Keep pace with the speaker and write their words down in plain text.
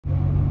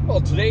Well,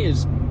 today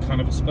is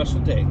kind of a special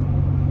day.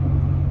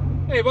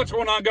 Hey, what's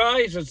going on,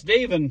 guys? It's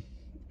Dave and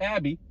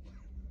Abby.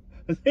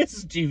 This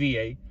is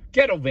GVA,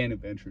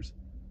 Ghettovanadventures.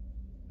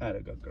 Had a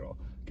good girl.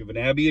 Giving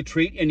Abby a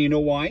treat, and you know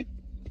why?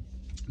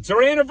 It's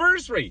our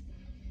anniversary.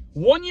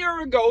 1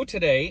 year ago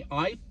today,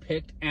 I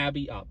picked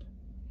Abby up.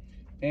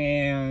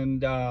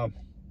 And I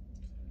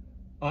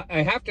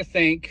have to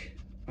thank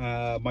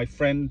my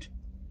friend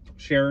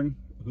Sharon,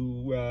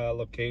 who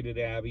located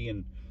Abby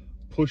and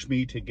pushed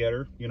me to get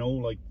her. You know,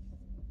 like,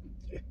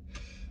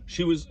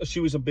 she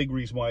was a big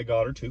reason why I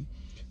got her too.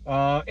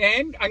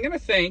 And I'm gonna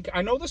thank,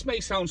 I know this may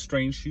sound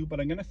strange to you, but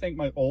I'm gonna thank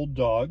my old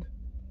dog,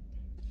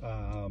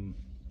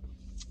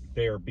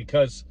 Bear,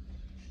 because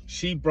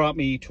she brought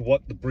me to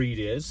what the breed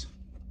is.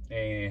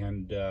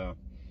 And I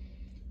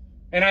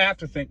have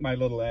to thank my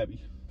little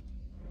Abby,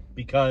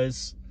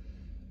 because,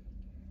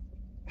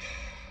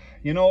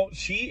 you know,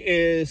 she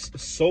is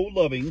so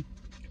loving.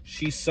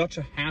 She's such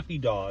a happy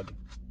dog.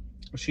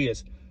 She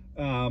is.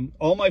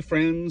 All my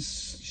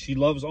friends, she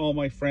loves all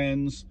my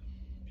friends.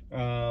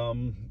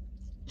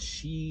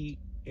 She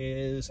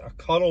is a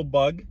cuddle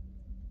bug.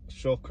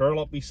 She'll curl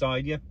up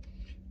beside you.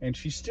 And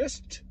she's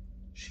just,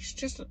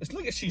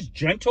 look at, she's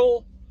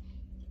gentle.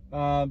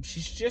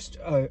 She's just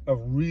a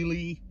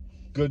really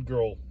good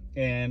girl.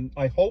 And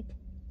I hope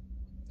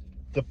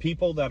the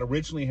people that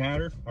originally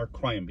had her are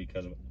crying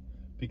because of it.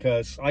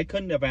 Because I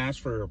couldn't have asked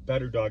for a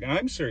better dog. And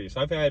I'm serious.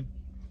 I've had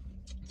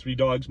 3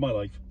 dogs in my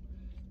life.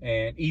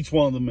 And each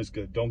one of them is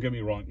good. Don't get me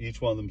wrong. Each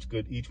one of them is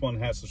good. Each one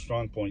has some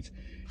strong points.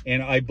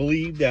 And I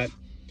believe that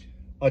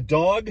a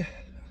dog,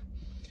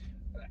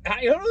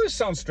 I know this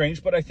sounds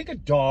strange, but I think a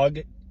dog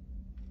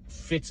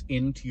fits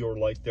into your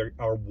life. They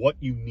are what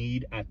you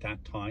need at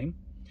that time.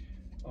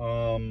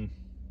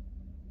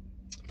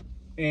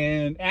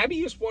 And Abby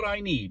is what I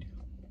need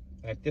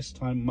at this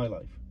time in my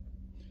life.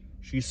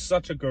 She's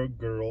such a good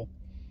girl.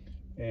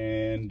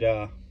 And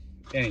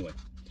anyway,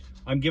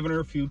 I'm giving her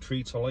a few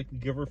treats. I'd like to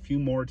give her a few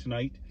more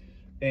tonight.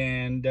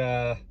 And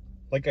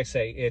like I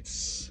say,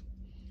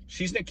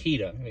 she's an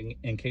Akita,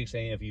 in case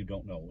any of you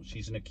don't know.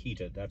 She's an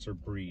Akita. That's her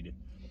breed.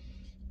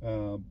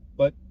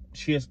 But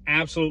she is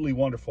absolutely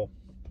wonderful.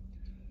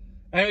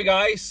 Anyway,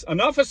 guys,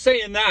 enough of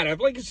saying that.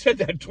 I've like I said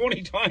that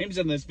 20 times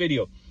in this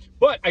video.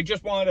 But I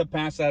just wanted to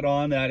pass that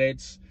on, that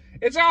it's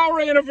our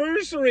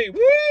anniversary.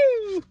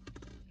 Woo!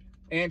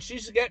 And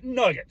she's getting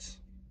nuggets.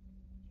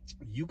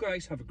 You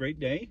guys have a great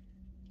day.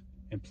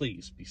 And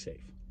please be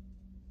safe.